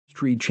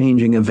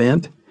history-changing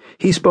event,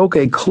 he spoke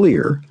a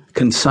clear,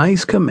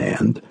 concise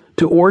command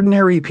to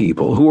ordinary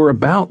people who were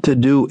about to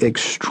do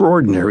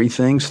extraordinary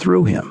things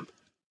through him.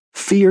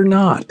 Fear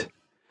not.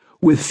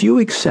 With few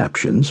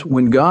exceptions,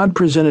 when God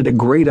presented a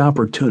great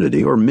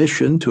opportunity or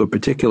mission to a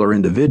particular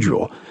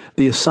individual,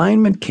 the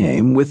assignment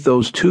came with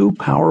those two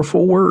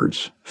powerful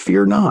words,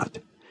 fear not.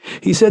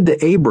 He said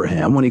to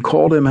Abraham when he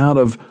called him out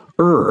of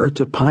Ur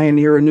to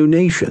pioneer a new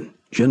nation,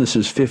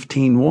 Genesis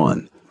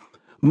 15:1.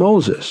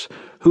 Moses,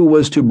 who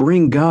was to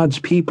bring God's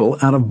people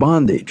out of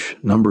bondage,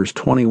 Numbers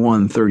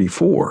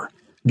 21:34.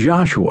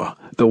 Joshua,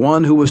 the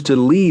one who was to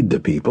lead the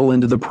people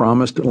into the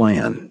promised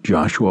land,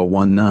 Joshua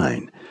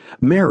 1:9.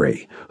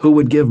 Mary, who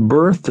would give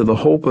birth to the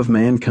hope of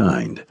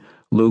mankind,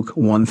 Luke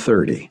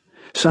 1:30.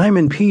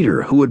 Simon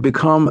Peter, who would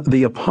become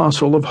the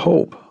apostle of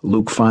hope,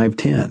 Luke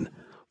 5:10.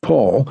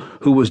 Paul,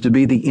 who was to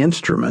be the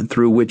instrument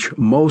through which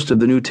most of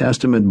the New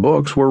Testament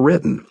books were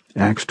written,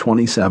 Acts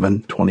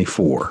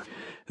 27:24.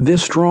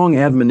 This strong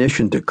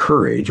admonition to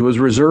courage was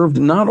reserved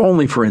not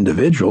only for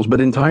individuals but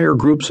entire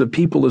groups of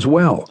people as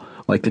well,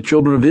 like the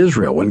children of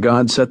Israel when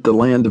God set the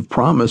land of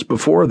promise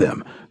before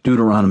them,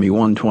 Deuteronomy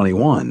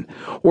 1:21,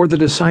 or the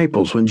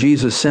disciples when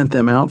Jesus sent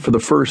them out for the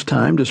first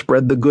time to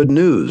spread the good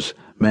news,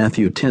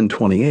 Matthew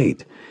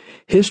 10:28.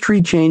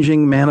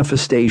 History-changing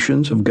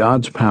manifestations of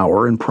God's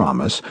power and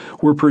promise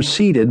were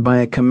preceded by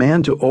a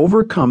command to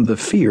overcome the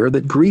fear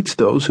that greets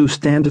those who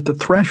stand at the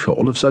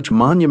threshold of such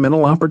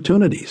monumental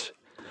opportunities.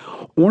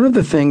 One of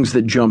the things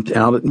that jumped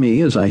out at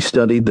me as I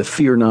studied the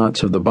fear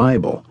nots of the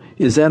Bible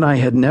is that I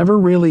had never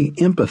really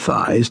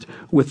empathized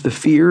with the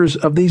fears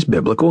of these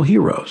biblical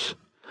heroes.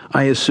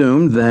 I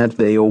assumed that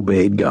they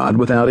obeyed God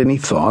without any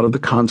thought of the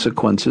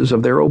consequences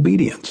of their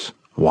obedience.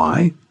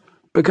 Why?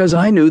 Because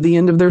I knew the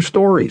end of their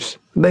stories.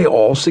 They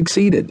all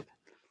succeeded.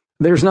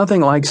 There's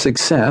nothing like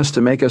success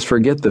to make us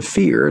forget the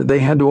fear they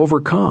had to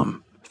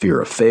overcome.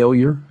 Fear of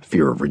failure,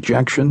 fear of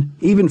rejection,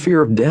 even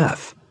fear of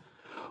death.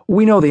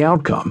 We know the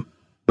outcome,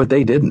 but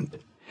they didn't.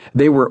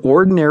 They were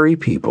ordinary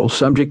people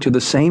subject to the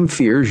same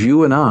fears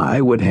you and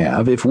I would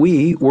have if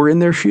we were in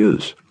their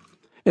shoes.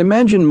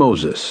 Imagine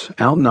Moses,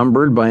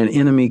 outnumbered by an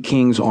enemy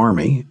king's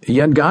army,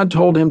 yet God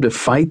told him to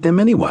fight them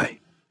anyway.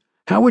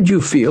 How would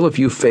you feel if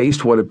you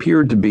faced what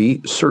appeared to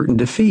be certain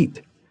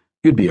defeat?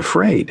 You'd be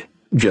afraid,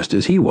 just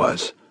as he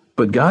was.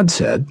 But God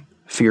said,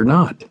 fear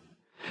not.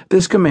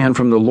 This command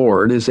from the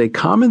Lord is a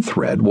common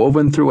thread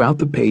woven throughout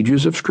the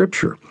pages of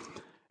Scripture.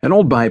 An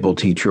old Bible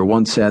teacher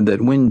once said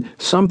that when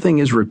something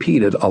is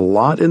repeated a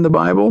lot in the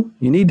Bible,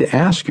 you need to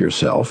ask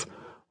yourself,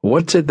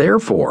 what's it there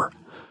for?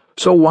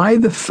 So why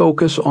the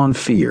focus on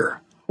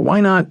fear?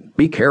 Why not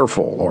be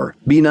careful or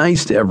be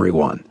nice to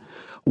everyone?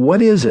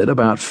 What is it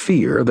about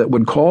fear that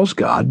would cause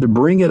God to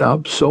bring it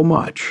up so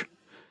much?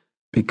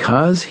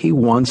 Because he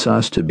wants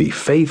us to be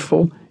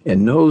faithful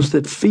and knows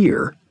that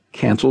fear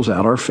cancels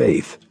out our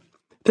faith.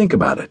 Think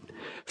about it.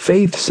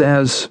 Faith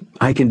says,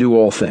 I can do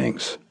all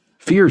things.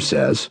 Fear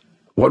says,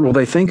 what will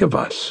they think of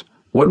us?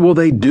 What will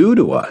they do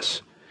to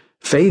us?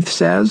 Faith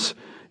says,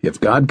 if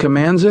God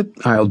commands it,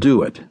 I'll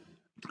do it.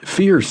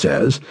 Fear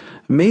says,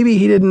 maybe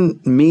he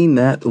didn't mean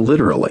that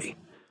literally.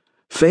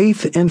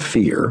 Faith and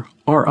fear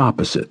are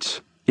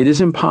opposites. It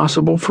is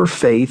impossible for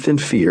faith and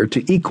fear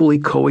to equally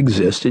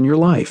coexist in your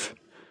life.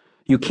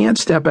 You can't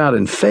step out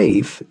in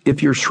faith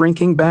if you're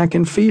shrinking back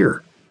in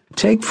fear.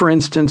 Take, for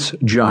instance,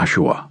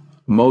 Joshua,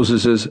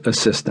 Moses'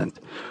 assistant,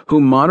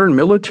 whom modern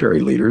military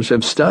leaders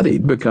have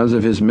studied because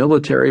of his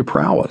military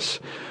prowess.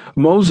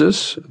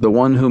 Moses, the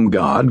one whom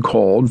God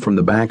called from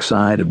the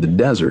backside of the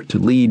desert to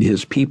lead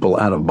his people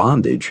out of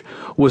bondage,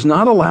 was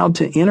not allowed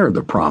to enter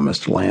the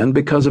promised land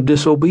because of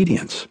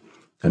disobedience.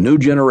 A new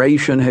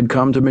generation had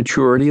come to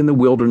maturity in the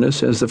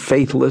wilderness as the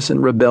faithless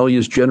and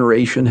rebellious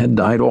generation had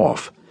died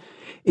off.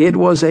 It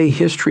was a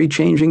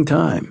history-changing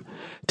time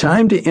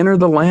to enter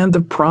the land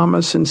of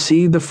promise and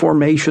see the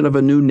formation of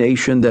a new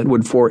nation that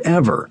would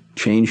forever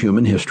change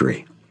human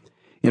history.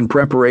 In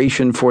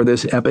preparation for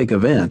this epic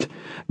event,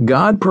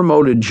 God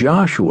promoted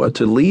Joshua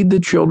to lead the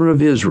children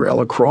of Israel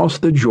across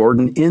the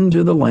Jordan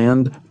into the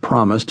land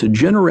promised to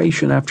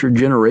generation after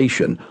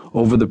generation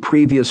over the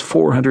previous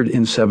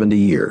 470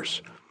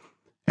 years.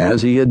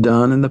 As he had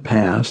done in the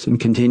past and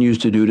continues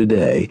to do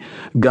today,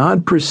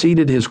 God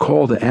preceded his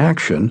call to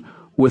action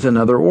with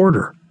another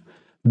order.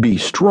 Be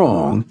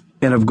strong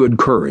and of good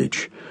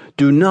courage.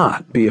 Do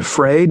not be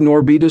afraid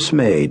nor be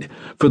dismayed,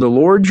 for the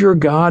Lord your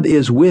God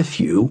is with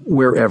you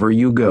wherever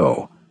you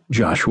go.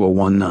 Joshua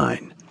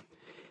 1:9.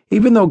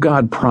 Even though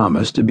God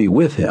promised to be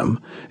with him,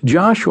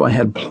 Joshua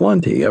had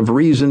plenty of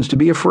reasons to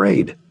be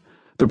afraid.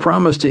 The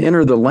promise to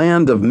enter the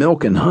land of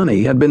milk and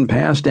honey had been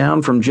passed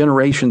down from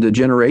generation to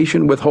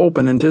generation with hope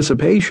and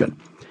anticipation.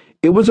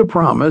 It was a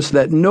promise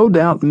that no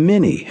doubt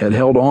many had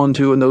held on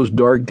to in those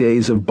dark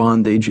days of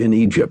bondage in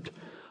Egypt.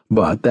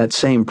 But that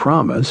same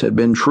promise had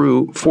been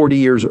true 40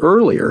 years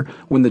earlier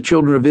when the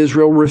children of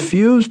Israel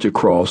refused to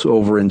cross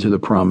over into the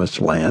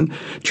promised land,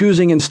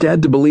 choosing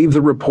instead to believe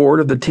the report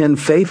of the 10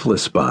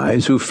 faithless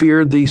spies who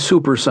feared the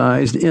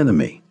supersized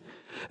enemy.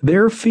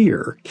 Their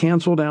fear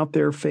canceled out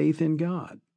their faith in God.